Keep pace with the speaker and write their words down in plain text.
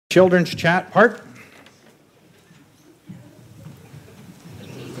Children's chat part.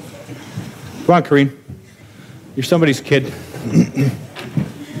 Come on, Kareen. You're somebody's kid.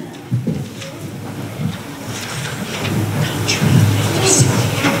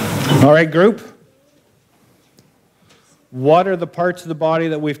 All right, group. What are the parts of the body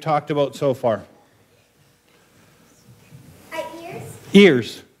that we've talked about so far? Ears.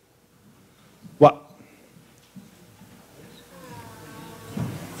 Ears. What?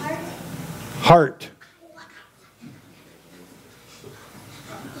 Heart.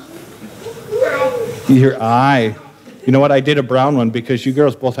 Your eye. You know what? I did a brown one because you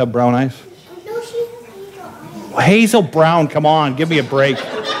girls both have brown eyes. No, she has hazel eyes. Hazel brown, come on, give me a break.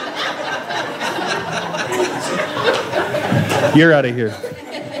 You're out of here.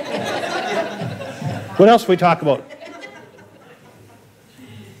 What else we talk about?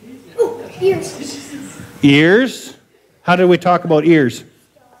 Ooh, ears. Ears? How did we talk about ears?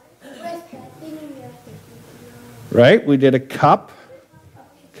 Right, we did a cup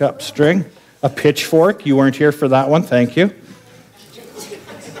string, a pitchfork. You weren't here for that one, thank you.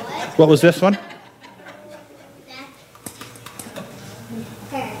 What was this one?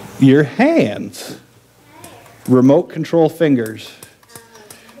 Your hands. Remote control fingers.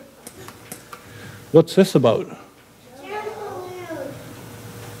 What's this about?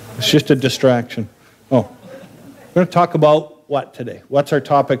 It's just a distraction. Oh, we're going to talk about what today? What's our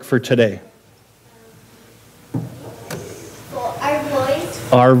topic for today? Our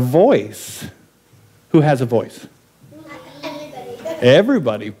voice. Our voice. Who has a voice?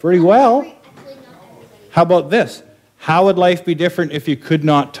 Everybody, pretty well. How about this? How would life be different if you could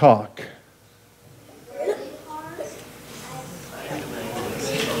not talk?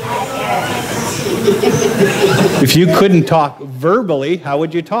 If you couldn't talk verbally, how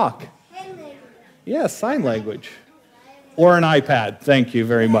would you talk? Yes, sign language. Or an iPad. Thank you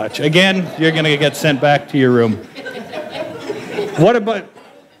very much. Again, you're going to get sent back to your room.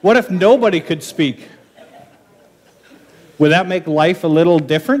 What if nobody could speak? Would that make life a little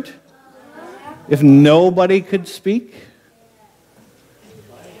different? If nobody could speak?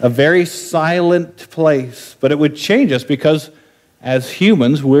 A very silent place. But it would change us because as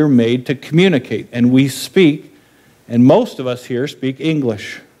humans, we're made to communicate, and we speak, and most of us here speak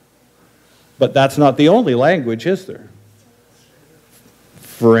English. But that's not the only language, is there?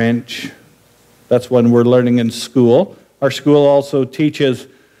 French, that's one we're learning in school. Our school also teaches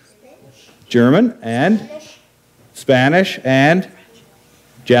German and Spanish and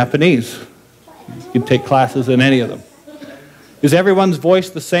Japanese. You can take classes in any of them. Is everyone's voice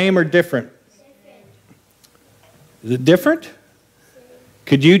the same or different? Is it different?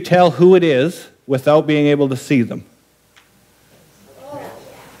 Could you tell who it is without being able to see them?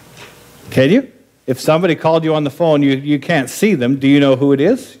 Can you? If somebody called you on the phone, you can't see them. Do you know who it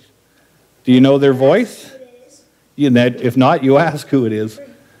is? Do you know their voice? If not, you ask who it is.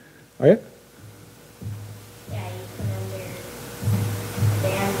 All right? Yeah, you put them their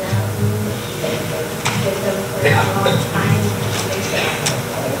bands up, give them for a long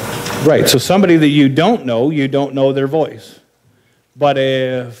time. Right, so somebody that you don't know their voice. But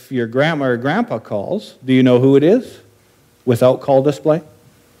if your grandma or grandpa calls, do you know who it is without call display?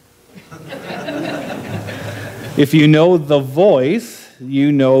 If you know the voice,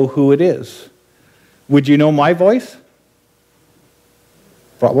 you know who it is. Would you know my voice?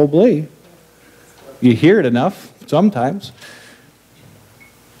 Probably. You hear it enough sometimes.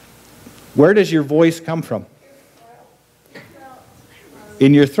 Where does your voice come from?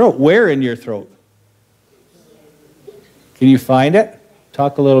 In your throat. Where in your throat? Can you find it?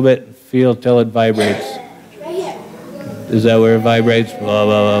 Talk a little bit, feel till it vibrates. Right here. Is that where it vibrates? Blah, blah,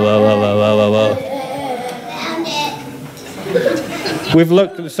 blah, blah, blah, blah, blah, blah. Found it. We've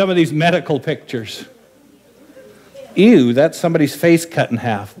looked at some of these medical pictures. Ew, that's somebody's face cut in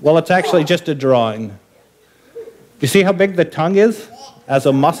half. Well, it's actually just a drawing. You see how big the tongue is as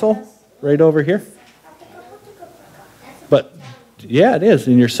a muscle right over here? But yeah, it is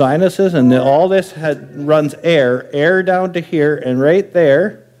in your sinuses, and all this runs air down to here, and right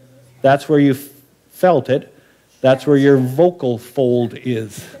there, that's where you felt it. That's where your vocal fold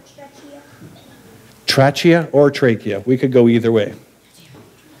is. Trachea or trachea. We could go either way.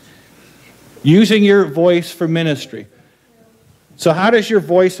 Using your voice for ministry. So how does your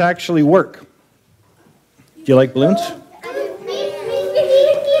voice actually work? Do you like balloons?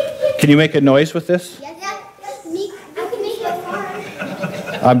 Can you make a noise with this?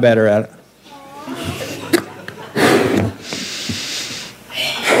 I'm better at it.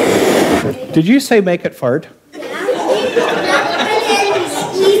 Did you say make it fart?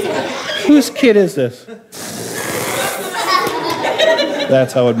 Whose kid is this?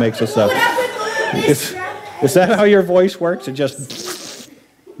 That's how it makes a sound. Is that how your voice works? It just...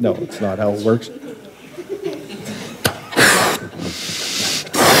 No, it's not how it works.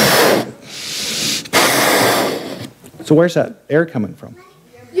 So where's that air coming from?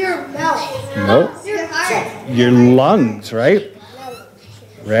 Your mouth. No. Your heart. Your lungs, right?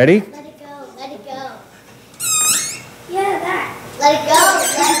 Ready? Let it go. Let it go. Yeah, that. Let it go.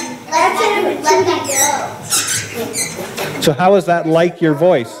 Let it go. So how is that like your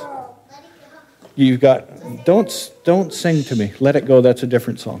voice? You've got, don't sing to me. Let it go, that's a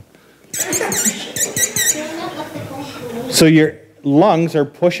different song. So your lungs are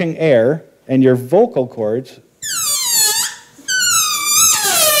pushing air, and your vocal cords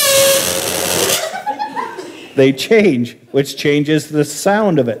they change, which changes the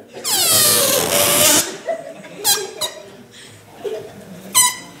sound of it.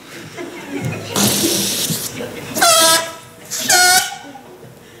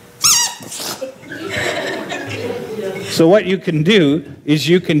 So what you can do is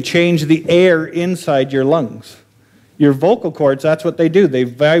you can change the air inside your lungs. Your vocal cords, that's what they do. They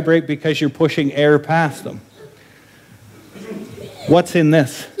vibrate because you're pushing air past them. What's in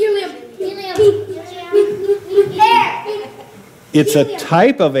this? Helium. Air. It's a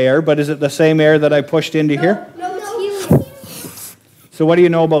type of air, but is it the same air that I pushed into here? No, it's helium. So what do you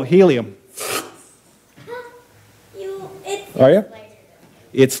know about helium? Are you?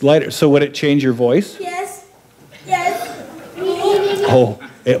 It's lighter. So would it change your voice? Yes. Yes.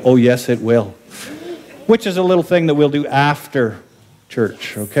 Oh, yes, it will. Which is a little thing that we'll do after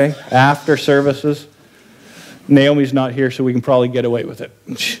church, okay? After services. Naomi's not here, so we can probably get away with it.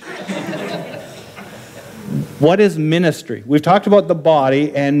 What is ministry? We've talked about the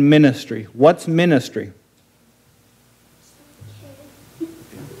body and ministry. What's ministry?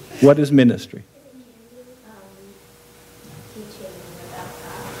 What is ministry?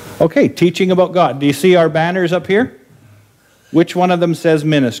 Okay, teaching about God. Do you see our banners up here? Which one of them says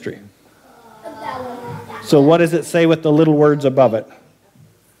ministry? So what does it say with the little words above it?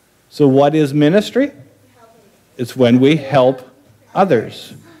 So what is ministry? It's when we help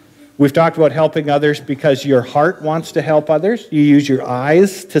others. We've talked about helping others because your heart wants to help others. You use your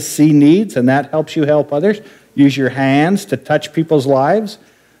eyes to see needs, and that helps you help others. Use your hands to touch people's lives.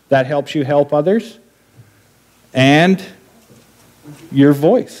 That helps you help others. And your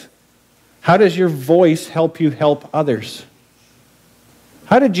voice. How does your voice help you help others?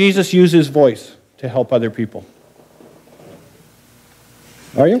 How did Jesus use his voice to help other people?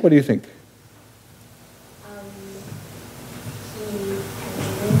 Arya, what do you think?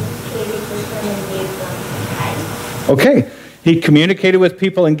 Okay, he communicated with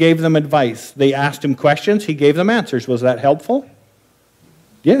people and gave them advice. They asked him questions, he gave them answers. Was that helpful?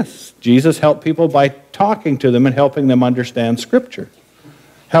 Yes, Jesus helped people by talking to them and helping them understand Scripture.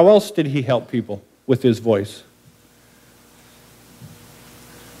 How else did he help people with his voice?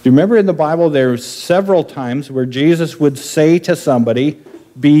 Do you remember in the Bible there are several times where Jesus would say to somebody,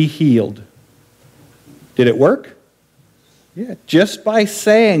 "Be healed"? Did it work? Yeah, just by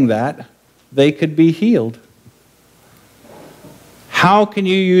saying that, they could be healed. How can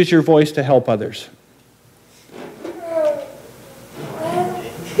you use your voice to help others?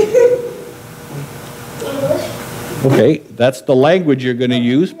 Okay, that's the language you're going to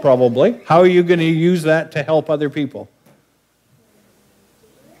use, probably. How are you going to use that to help other people?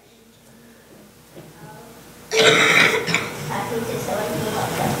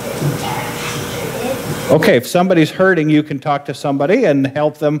 Okay, if somebody's hurting, you can talk to somebody and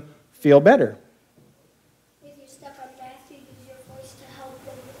help them feel better. If you're stuck on math, you use your voice to help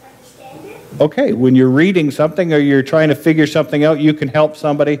them understand it. Okay, when you're reading something or you're trying to figure something out, you can help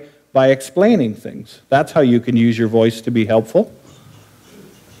somebody by explaining things. That's how you can use your voice to be helpful.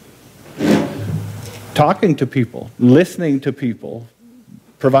 Talking to people, listening to people,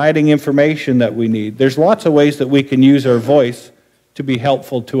 providing information that we need. There's lots of ways that we can use our voice to be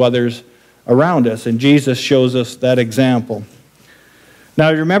helpful to others around us, and Jesus shows us that example.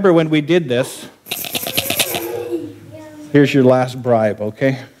 Now, remember when we did this, here's your last bribe,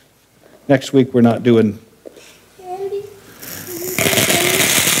 okay? Next week we're not doing...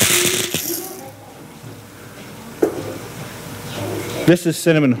 This is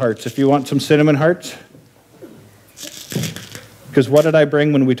cinnamon hearts. If you want some cinnamon hearts. Because what did I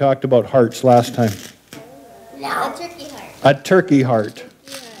bring when we talked about hearts last time? No, a turkey heart. A turkey heart.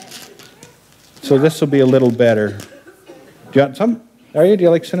 So this will be a little better. Do you want some? Do you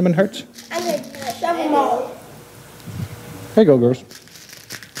like cinnamon hearts? I'm going to shove them all. There you go, girls.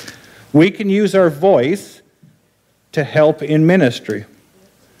 We can use our voice to help in ministry,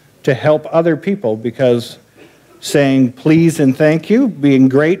 to help other people, because saying please and thank you, being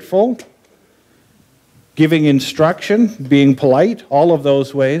grateful, giving instruction, being polite, all of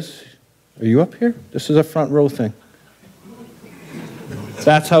those ways. Are you up here? This is a front row thing.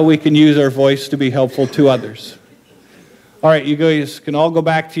 That's how we can use our voice to be helpful to others. All right, you guys can all go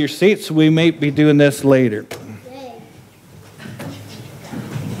back to your seats. We may be doing this later.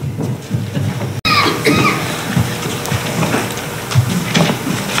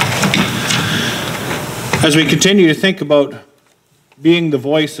 As we continue to think about being the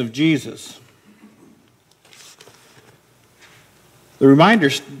voice of Jesus, the reminder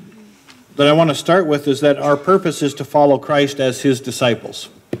that I want to start with is that our purpose is to follow Christ as his disciples.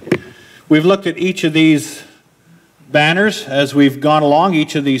 We've looked at each of these banners as we've gone along,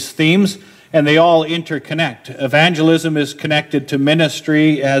 each of these themes, and they all interconnect. Evangelism is connected to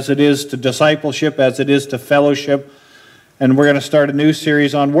ministry as it is to discipleship, as it is to fellowship. And we're going to start a new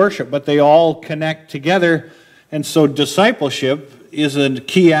series on worship, but they all connect together. And so discipleship is a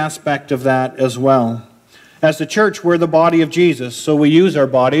key aspect of that as well. As the church, we're the body of Jesus, so we use our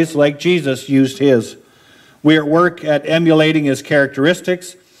bodies like Jesus used his. We are at work at emulating his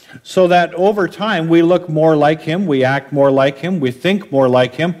characteristics so that over time we look more like him, we act more like him, we think more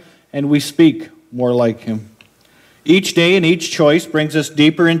like him, and we speak more like him. Each day and each choice brings us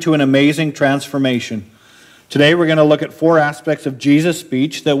deeper into an amazing transformation. Today we're going to look at 4 aspects of Jesus'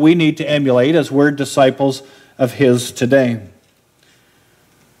 speech that we need to emulate as we're disciples of his today.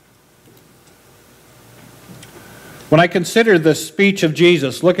 When I consider the speech of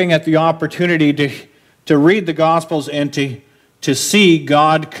Jesus, looking at the opportunity to read the Gospels and to see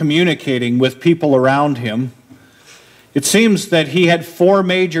God communicating with people around him, it seems that he had 4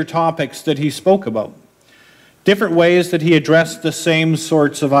 major topics that he spoke about. Different ways that he addressed the same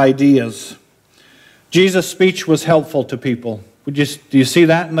sorts of ideas. Jesus' speech was helpful to people. Do you see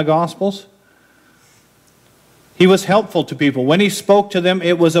that in the Gospels? He was helpful to people. When he spoke to them,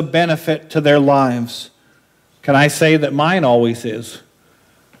 it was a benefit to their lives. Can I say that mine always is?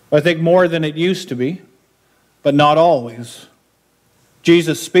 I think more than it used to be, but not always.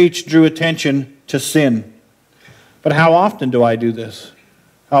 Jesus' speech drew attention to sin. But how often do I do this?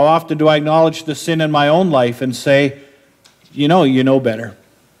 How often do I acknowledge the sin in my own life and say, you know better?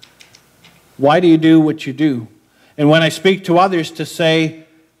 Why do you do what you do? And when I speak to others to say,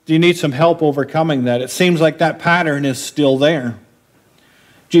 do you need some help overcoming that? It seems like that pattern is still there.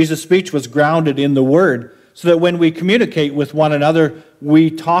 Jesus' speech was grounded in the Word, so that when we communicate with one another, we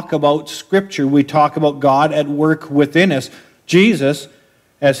talk about Scripture, we talk about God at work within us. Jesus,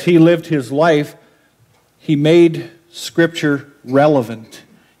 as he lived his life, he made Scripture relevant.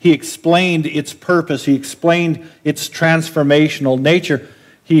 He explained its purpose. He explained its transformational nature.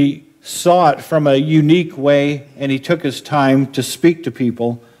 He saw it from a unique way, and he took his time to speak to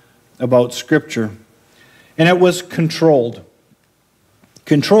people about Scripture. And it was controlled.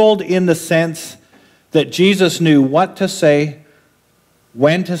 Controlled in the sense that Jesus knew what to say,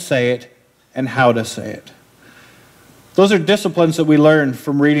 when to say it, and how to say it. Those are disciplines that we learn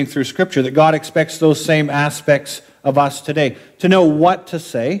from reading through Scripture, that God expects those same aspects of us today. To know what to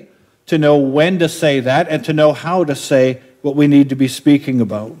say, to know when to say that, and to know how to say what we need to be speaking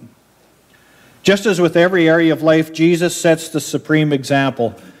about. Just as with every area of life, Jesus sets the supreme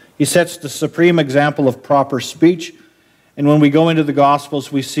example. He sets the supreme example of proper speech. And when we go into the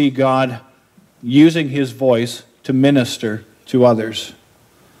Gospels, we see God using his voice to minister to others.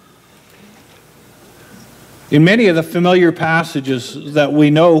 In many of the familiar passages that we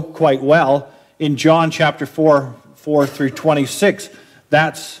know quite well, in John chapter 4 through 26,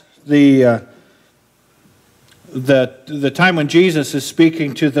 that's the time when Jesus is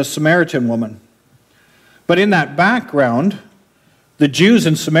speaking to the Samaritan woman. But in that background, the Jews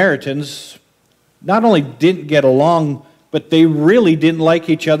and Samaritans not only didn't get along, but they really didn't like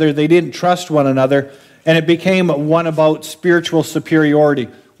each other. They didn't trust one another. And it became one about spiritual superiority.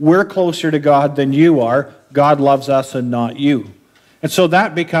 We're closer to God than you are. God loves us and not you. And so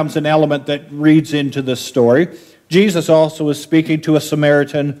that becomes an element that reads into this story. Jesus also is speaking to a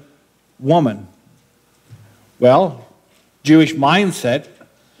Samaritan woman. Well, Jewish mindset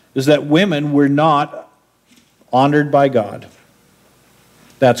is that women were not honored by God.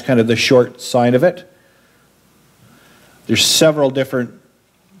 That's kind of the short side of it. There's several different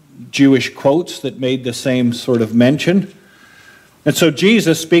Jewish quotes that made the same sort of mention. And so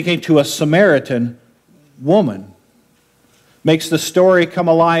Jesus, speaking to a Samaritan woman, makes the story come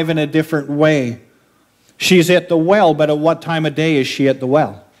alive in a different way. She's at the well, but at what time of day is she at the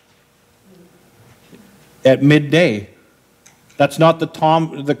well? At midday. That's not the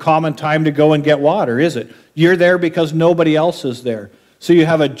common time to go and get water, is it? You're there because nobody else is there. So you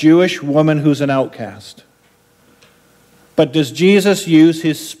have a Jewish woman who's an outcast. But does Jesus use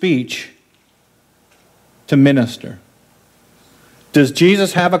his speech to minister? Does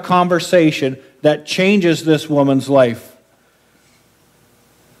Jesus have a conversation that changes this woman's life?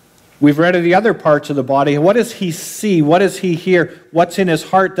 We've read of the other parts of the body. What does he see? What does he hear? What's in his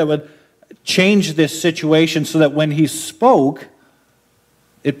heart that would change this situation so that when he spoke,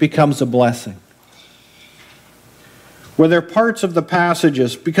 it becomes a blessing? Were there parts of the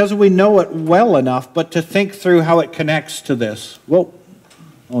passages, because we know it well enough, but to think through how it connects to this? Well,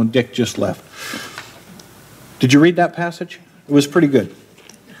 oh, Dick just left. Did you read that passage? It was pretty good.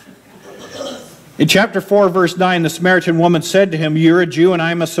 In chapter 4, verse 9, the Samaritan woman said to him, "You're a Jew and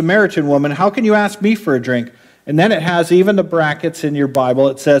I'm a Samaritan woman. How can you ask me for a drink?" And then it has even the brackets in your Bible.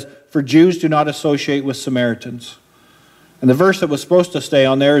 It says, "For Jews do not associate with Samaritans." And the verse that was supposed to stay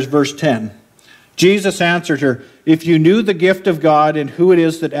on there is verse 10. Jesus answered her, "If you knew the gift of God and who it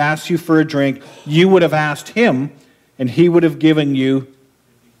is that asks you for a drink, you would have asked him, and he would have given you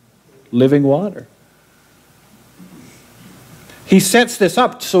living water." He sets this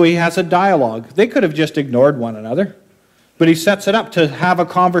up so he has a dialogue. They could have just ignored one another, but he sets it up to have a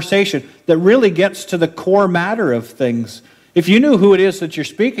conversation that really gets to the core matter of things. If you knew who it is that you're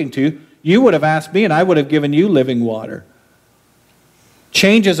speaking to, you would have asked me and I would have given you living water.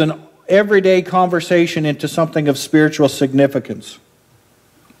 Changes an everyday conversation into something of spiritual significance.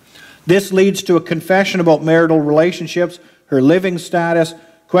 This leads to a confession about marital relationships, her living status,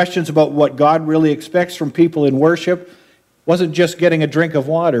 questions about what God really expects from people in worship. Wasn't just getting a drink of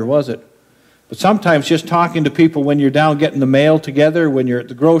water, was it? But sometimes just talking to people when you're down getting the mail together, when you're at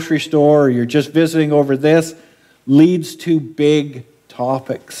the grocery store, or you're just visiting over this, leads to big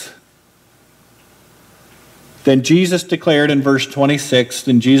topics. Then Jesus declared in verse 26,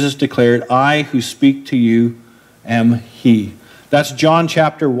 then Jesus declared, "I who speak to you am he." That's John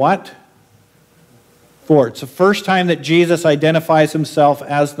chapter what? 4. It's the first time that Jesus identifies himself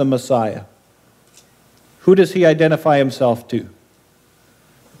as the Messiah. Who does he identify himself to?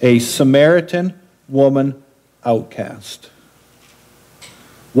 A Samaritan woman outcast.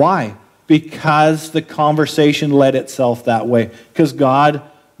 Why? Because the conversation led itself that way. Because God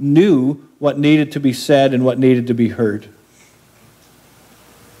knew what needed to be said and what needed to be heard.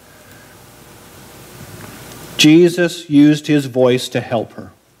 Jesus used his voice to help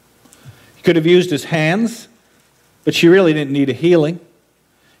her. He could have used his hands, but she really didn't need a healing.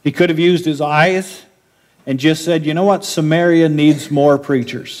 He could have used his eyes and just said, "You know what? Samaria needs more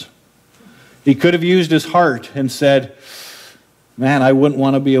preachers." He could have used his heart and said, "Man, I wouldn't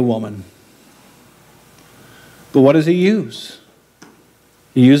want to be a woman." But what does he use?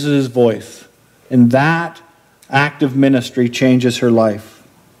 He uses his voice. And that act of ministry changes her life.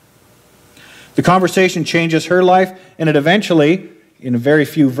 The conversation changes her life, and it eventually, in a very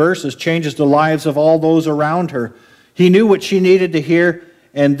few verses, changes the lives of all those around her. He knew what she needed to hear,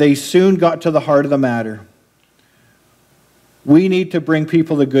 and they soon got to the heart of the matter. We need to bring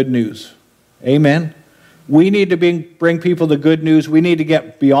people the good news. Amen. We need to bring people the good news. We need to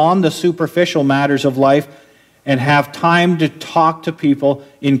get beyond the superficial matters of life and have time to talk to people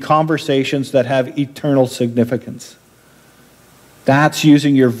in conversations that have eternal significance. That's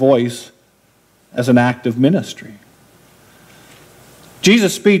using your voice as an act of ministry.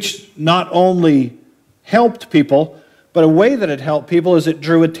 Jesus' speech not only helped people, but a way that it helped people is it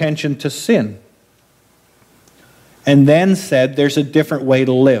drew attention to sin. And then said there's a different way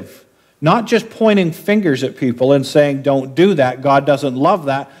to live. Not just pointing fingers at people and saying, "Don't do that, God doesn't love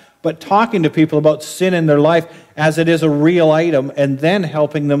that," but talking to people about sin in their life as it is a real item and then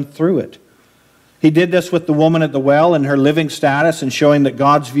helping them through it. He did this with the woman at the well and her living status and showing that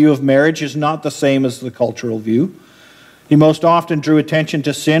God's view of marriage is not the same as the cultural view. He most often drew attention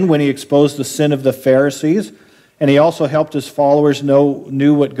to sin when he exposed the sin of the Pharisees, and he also helped his followers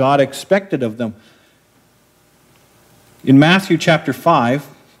knew what God expected of them. In Matthew chapter 5,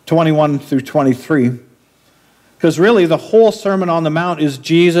 21 through 23, because really the whole Sermon on the Mount is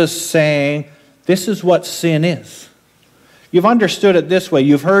Jesus saying, this is what sin is. You've understood it this way.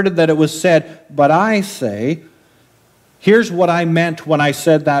 You've heard that it was said, but I say, here's what I meant when I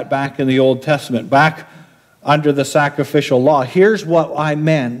said that back in the Old Testament, back under the sacrificial law. Here's what I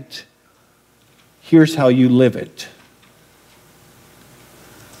meant. Here's how you live it.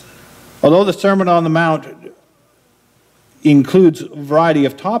 Although the Sermon on the Mount includes a variety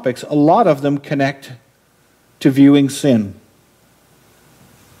of topics, a lot of them connect to viewing sin.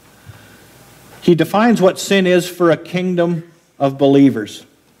 He defines what sin is for a kingdom of believers,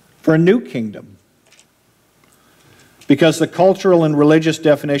 for a new kingdom, because the cultural and religious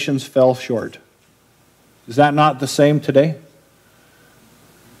definitions fell short. Is that not the same today?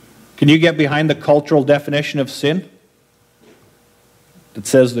 Can you get behind the cultural definition of sin? that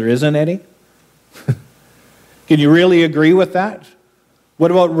says there isn't any? Can you really agree with that?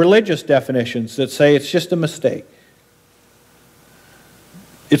 What about religious definitions that say it's just a mistake?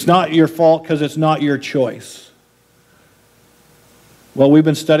 It's not your fault because it's not your choice. Well, we've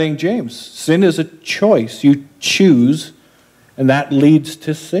been studying James. Sin is a choice. You choose, and that leads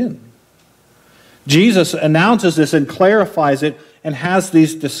to sin. Jesus announces this and clarifies it and has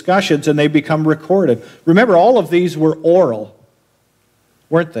these discussions, and they become recorded. Remember, all of these were oral,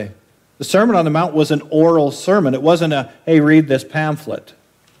 weren't they? The Sermon on the Mount was an oral sermon. It wasn't a, hey, read this pamphlet.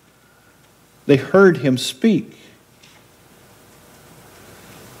 They heard him speak.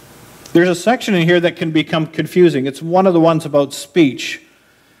 There's a section in here that can become confusing. It's one of the ones about speech.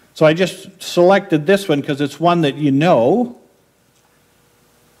 So I just selected this one because it's one that you know.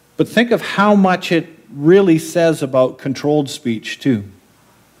 But think of how much it really says about controlled speech, too.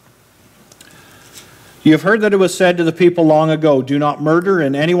 You have heard that it was said to the people long ago, do not murder,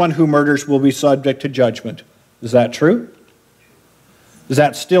 and anyone who murders will be subject to judgment. Is that true? Is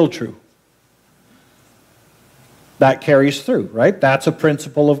that still true? That carries through, right? That's a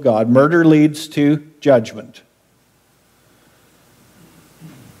principle of God. Murder leads to judgment.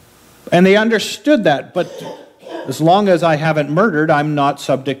 And they understood that, but as long as I haven't murdered, I'm not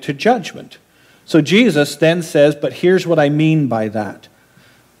subject to judgment. So Jesus then says, but here's what I mean by that.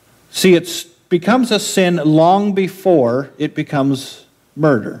 See, it becomes a sin long before it becomes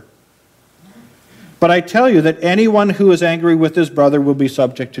murder. But I tell you that anyone who is angry with his brother will be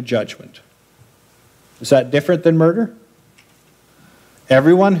subject to judgment. Is that different than murder?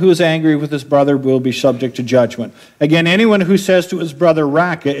 Everyone who is angry with his brother will be subject to judgment. Again, anyone who says to his brother,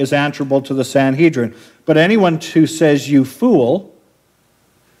 raca, is answerable to the Sanhedrin. But anyone who says, you fool,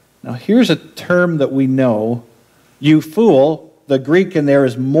 now here's a term that we know. You fool, the Greek in there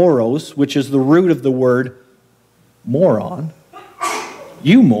is moros, which is the root of the word moron.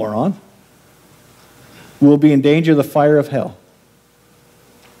 You moron, will be in danger of the fire of hell.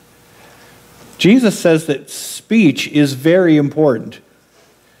 Jesus says that speech is very important.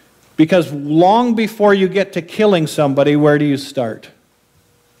 Because long before you get to killing somebody, where do you start?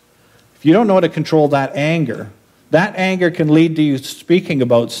 If you don't know how to control that anger can lead to you speaking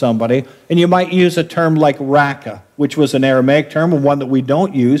about somebody, and you might use a term like raca, which was an Aramaic term, and one that we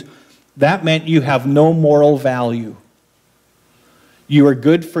don't use. That meant you have no moral value. You are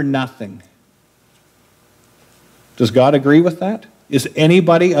good for nothing. Does God agree with that? Is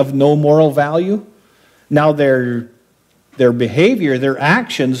anybody of no moral value? Now their behavior, their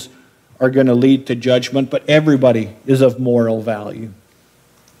actions are going to lead to judgment, but everybody is of moral value.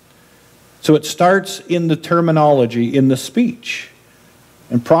 So it starts in the terminology, in the speech.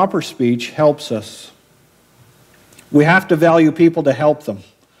 And proper speech helps us. We have to value people to help them.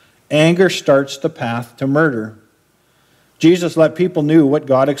 Anger starts the path to murder. Jesus let people know what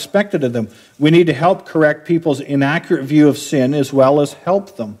God expected of them. We need to help correct people's inaccurate view of sin as well as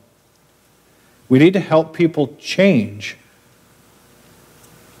help them. We need to help people change.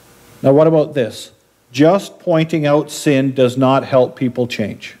 Now, what about this? Just pointing out sin does not help people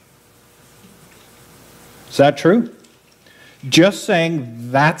change. Is that true? Just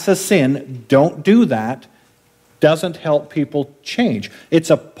saying that's a sin, don't do that, doesn't help people change. It's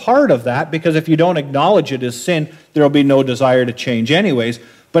a part of that, because if you don't acknowledge it as sin, there will be no desire to change anyways.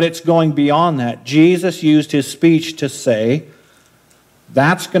 But it's going beyond that. Jesus used his speech to say,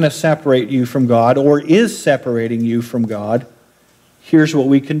 that's going to separate you from God, or is separating you from God. Here's what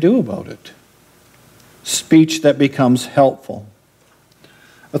we can do about it. Speech that becomes helpful.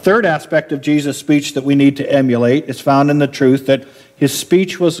 A third aspect of Jesus' speech that we need to emulate is found in the truth that his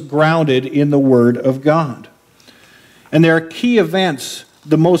speech was grounded in the Word of God. And there are key events,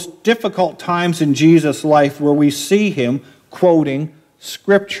 the most difficult times in Jesus' life, where we see him quoting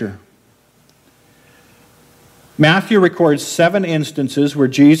Scripture. Matthew records 7 instances where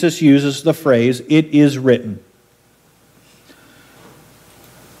Jesus uses the phrase, "It is written."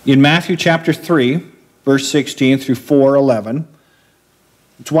 In Matthew chapter 3, verse 16 through 4:11,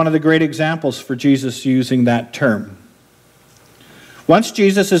 it's one of the great examples for Jesus using that term. Once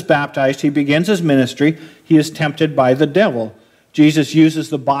Jesus is baptized, he begins his ministry. He is tempted by the devil. Jesus uses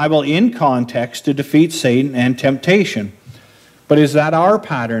the Bible in context to defeat Satan and temptation. But is that our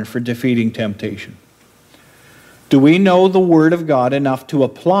pattern for defeating temptation? Do we know the Word of God enough to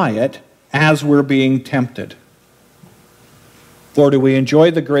apply it as we're being tempted? Or do we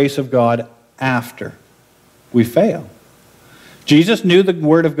enjoy the grace of God after we fail? Jesus knew the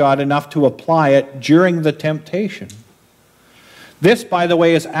Word of God enough to apply it during the temptation. This, by the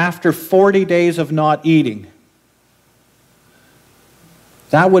way, is after 40 days of not eating.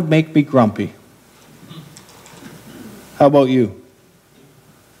 That would make me grumpy. How about you?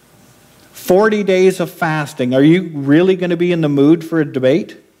 40 days of fasting. Are you really going to be in the mood for a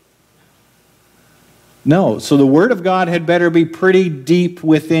debate? No. So the Word of God had better be pretty deep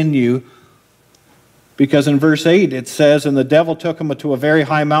within you, because in verse 8 it says, "And the devil took him to a very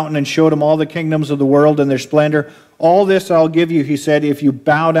high mountain and showed him all the kingdoms of the world and their splendor. All this I'll give you," he said, "if you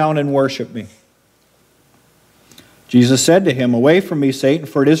bow down and worship me." Jesus said to him, "Away from me, Satan,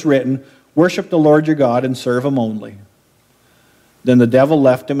 for it is written, worship the Lord your God and serve him only." Then the devil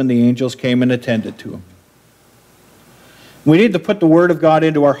left him, and the angels came and attended to him. We need to put the Word of God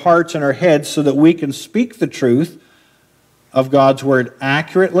into our hearts and our heads so that we can speak the truth of God's Word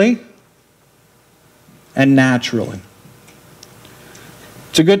accurately and naturally.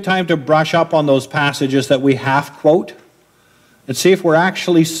 It's a good time to brush up on those passages that we half quote and see if we're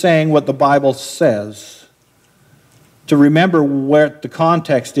actually saying what the Bible says, to remember what the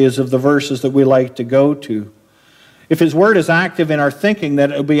context is of the verses that we like to go to. If His Word is active in our thinking, then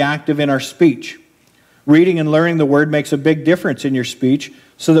it will be active in our speech. Reading and learning the Word makes a big difference in your speech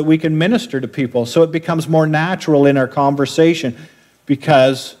so that we can minister to people, so it becomes more natural in our conversation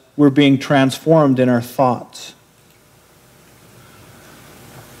because we're being transformed in our thoughts.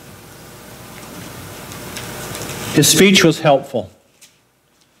 His speech was helpful.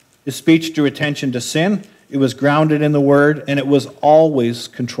 His speech drew attention to sin. It was grounded in the Word, and it was always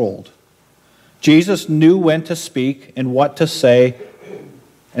controlled. Jesus knew when to speak and what to say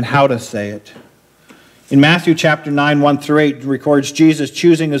and how to say it. In Matthew chapter 9, 1 through 8, it records Jesus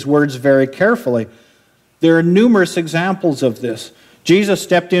choosing His words very carefully. There are numerous examples of this. Jesus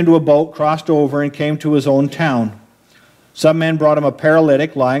stepped into a boat, crossed over, and came to His own town. Some men brought Him a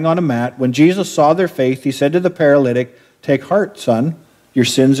paralytic lying on a mat. When Jesus saw their faith, He said to the paralytic, "Take heart, son, your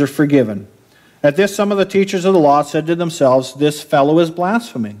sins are forgiven." At this, some of the teachers of the law said to themselves, "This fellow is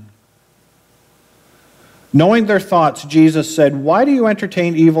blaspheming." Knowing their thoughts, Jesus said, "Why do you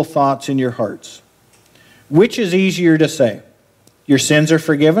entertain evil thoughts in your hearts? Which is easier to say, 'Your sins are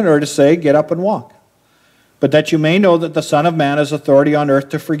forgiven,' or to say, 'Get up and walk'? But that you may know that the Son of Man has authority on earth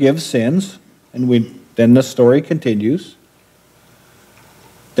to forgive sins." And then the story continues.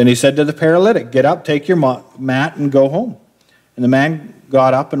 Then He said to the paralytic, "Get up, take your mat, and go home." And the man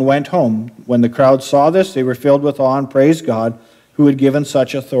got up and went home. When the crowd saw this, they were filled with awe and praised God, who had given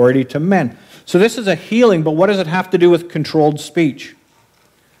such authority to men. So this is a healing, but what does it have to do with controlled speech?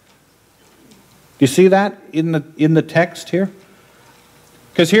 Do you see that in the text here?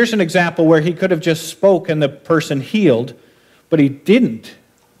 Because here's an example where He could have just spoke and the person healed, but He didn't.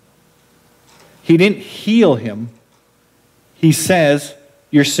 He didn't heal him. He says,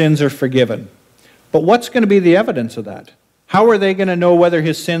 "Your sins are forgiven." But what's going to be the evidence of that? How are they going to know whether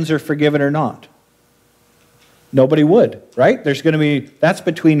his sins are forgiven or not? Nobody would, right? That's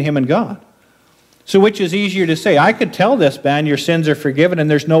between him and God. So which is easier to say? I could tell this man, "Your sins are forgiven," and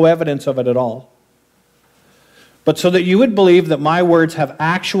there's no evidence of it at all. But so that you would believe that my words have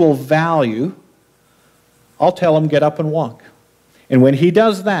actual value, I'll tell him, "Get up and walk." And when he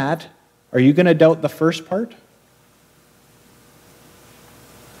does that, are you going to doubt the first part?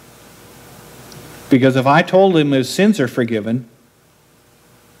 Because if I told him his sins are forgiven,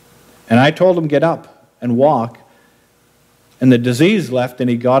 and I told him, "Get up and walk," and the disease left and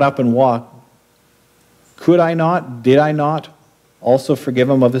he got up and walked, could I not, did I not also forgive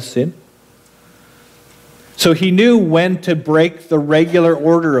him of his sin? So he knew when to break the regular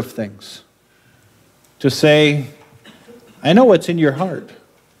order of things. To say, "I know what's in your heart,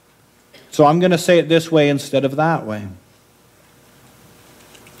 so I'm going to say it this way instead of that way."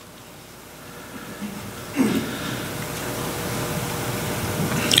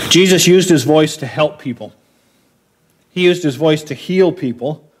 Jesus used His voice to help people. He used His voice to heal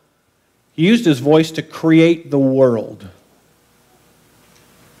people. He used His voice to create the world.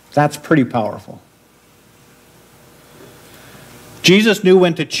 That's pretty powerful. Jesus knew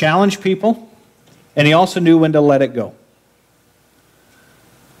when to challenge people, and He also knew when to let it go.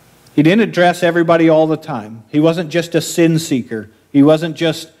 He didn't address everybody all the time. He wasn't just a sin seeker. He wasn't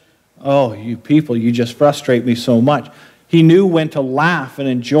just, "Oh, you people, you just frustrate me so much." He knew when to laugh and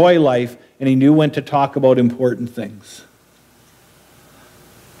enjoy life, and He knew when to talk about important things.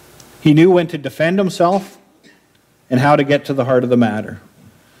 He knew when to defend Himself and how to get to the heart of the matter.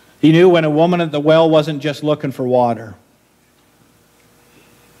 He knew when a woman at the well wasn't just looking for water.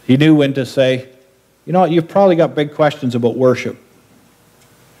 He knew when to say, "You know what, you've probably got big questions about worship."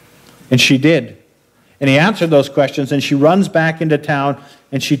 And she did. And He answered those questions, and she runs back into town,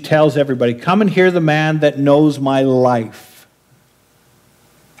 and she tells everybody, "Come and hear the man that knows my life."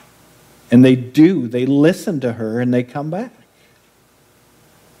 And they do. They listen to her, and they come back.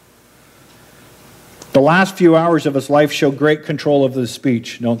 The last few hours of His life show great control of His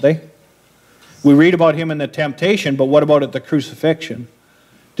speech, don't they? We read about him in the temptation, but what about at the crucifixion?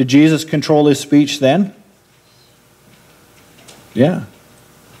 Did Jesus control his speech then? Yeah,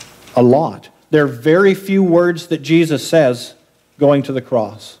 a lot. There are very few words that Jesus says going to the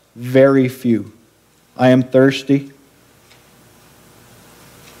cross. Very few. I am thirsty.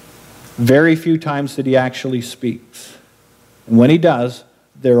 Very few times that he actually speaks. And when he does,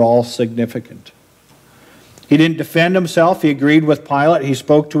 they're all significant. He didn't defend himself. He agreed with Pilate. He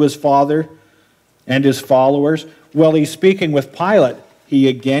spoke to his Father and his followers. While he's speaking with Pilate, he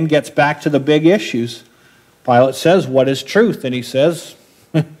again gets back to the big issues. Pilate says, "What is truth?" And he says,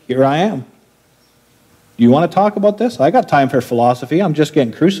 "Here I am. Do you want to talk about this? I got time for philosophy. I'm just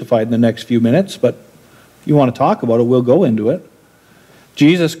getting crucified in the next few minutes, but if you want to talk about it, we'll go into it."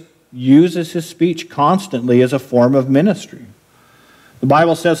 Jesus uses his speech constantly as a form of ministry. The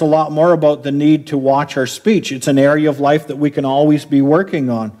Bible says a lot more about the need to watch our speech. It's an area of life that we can always be working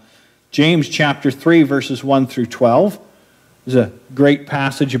on. James chapter 3, verses 1 through 12 is a great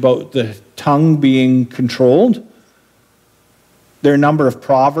passage about the tongue being controlled. There are a number of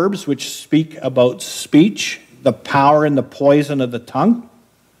proverbs which speak about speech, the power and the poison of the tongue.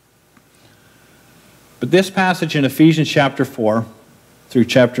 But this passage in Ephesians chapter 4 through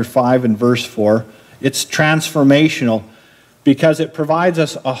chapter 5 and verse 4, it's transformational because it provides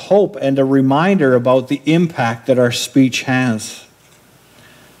us a hope and a reminder about the impact that our speech has.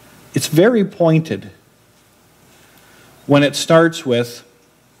 It's very pointed when it starts with,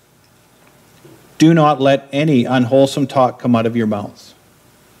 "Do not let any unwholesome talk come out of your mouths."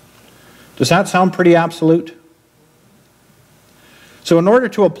 Does that sound pretty absolute? So in order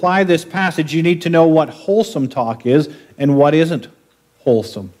to apply this passage, you need to know what wholesome talk is and what isn't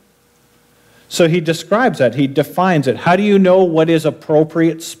wholesome. So he describes that. He defines it. How do you know what is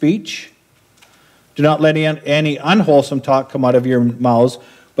appropriate speech? "Do not let any unwholesome talk come out of your mouths,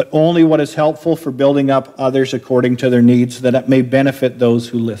 but only what is helpful for building up others according to their needs, that it may benefit those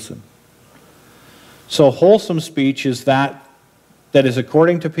who listen." So wholesome speech is that is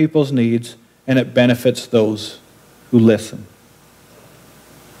according to people's needs, and it benefits those who listen.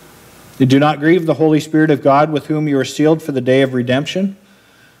 "You do not grieve the Holy Spirit of God, with whom you are sealed for the day of redemption."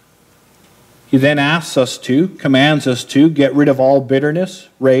 He then commands us to get rid of all bitterness,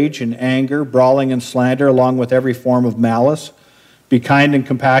 rage and anger, brawling and slander, along with every form of malice. Be kind and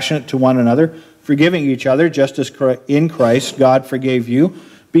compassionate to one another, forgiving each other, just as in Christ God forgave you.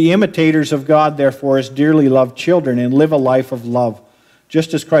 Be imitators of God, therefore, as dearly loved children, and live a life of love,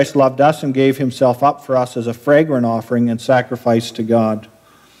 just as Christ loved us and gave himself up for us as a fragrant offering and sacrifice to God.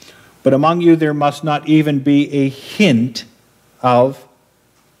 But among you there must not even be a hint of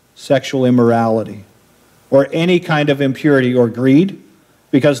sexual immorality, or any kind of impurity or greed,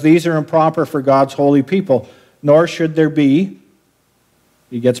 because these are improper for God's holy people. Nor should there be,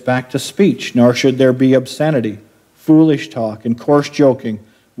 he gets back to speech, nor should there be obscenity, foolish talk, and coarse joking,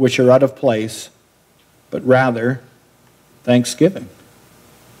 which are out of place, but rather thanksgiving.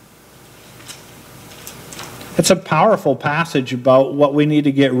 It's a powerful passage about what we need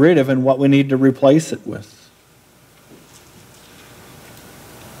to get rid of and what we need to replace it with.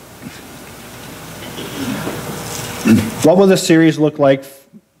 What will this series look like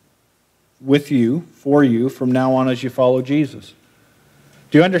with you, for you, from now on as you follow Jesus?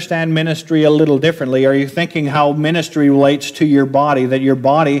 Do you understand ministry a little differently? Are you thinking how ministry relates to your body, that your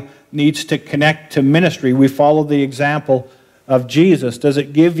body needs to connect to ministry? We follow the example of Jesus. Does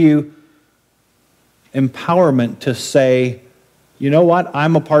it give you empowerment to say, you know what,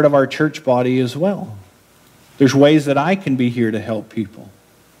 I'm a part of our church body as well. There's ways that I can be here to help people.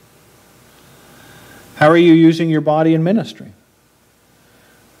 How are you using your body in ministry?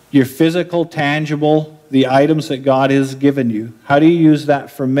 Your physical, tangible, the items that God has given you. How do you use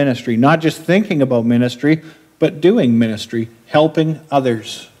that for ministry? Not just thinking about ministry, but doing ministry, helping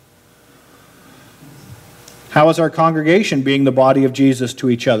others. How is our congregation being the body of Jesus to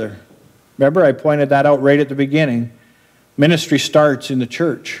each other? Remember, I pointed that out right at the beginning. Ministry starts in the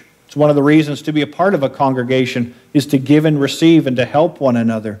church. It's one of the reasons to be a part of a congregation is to give and receive and to help one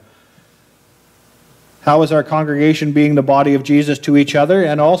another. How is our congregation being the body of Jesus to each other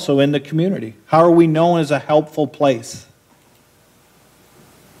and also in the community? How are we known as a helpful place?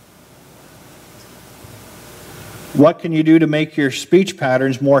 What can you do to make your speech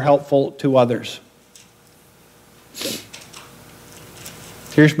patterns more helpful to others?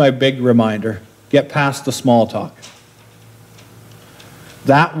 Here's my big reminder. Get past the small talk.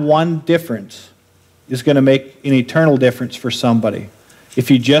 That one difference is going to make an eternal difference for somebody. If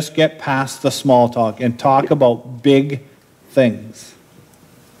you just get past the small talk and talk about big things.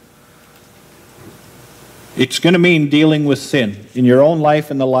 It's going to mean dealing with sin in your own life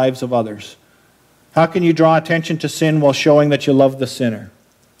and the lives of others. How can you draw attention to sin while showing that you love the sinner?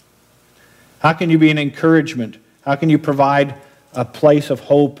 How can you be an encouragement? How can you provide a place of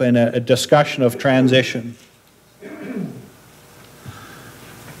hope and a discussion of transition?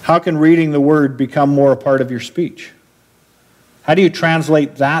 How can reading the Word become more a part of your speech? How do you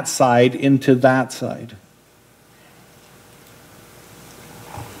translate that side into that side?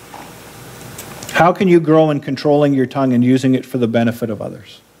 How can you grow in controlling your tongue and using it for the benefit of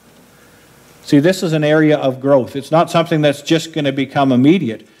others? See, this is an area of growth. It's not something that's just going to become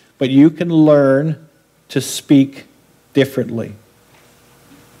immediate, but you can learn to speak differently.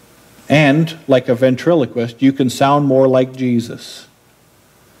 And, like a ventriloquist, you can sound more like Jesus.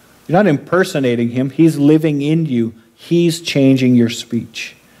 You're not impersonating him. He's living in you. He's changing your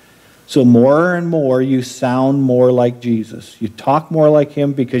speech. So more and more, you sound more like Jesus. You talk more like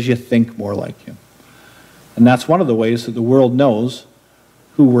him because you think more like him. And that's one of the ways that the world knows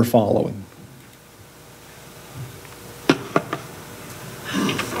who we're following.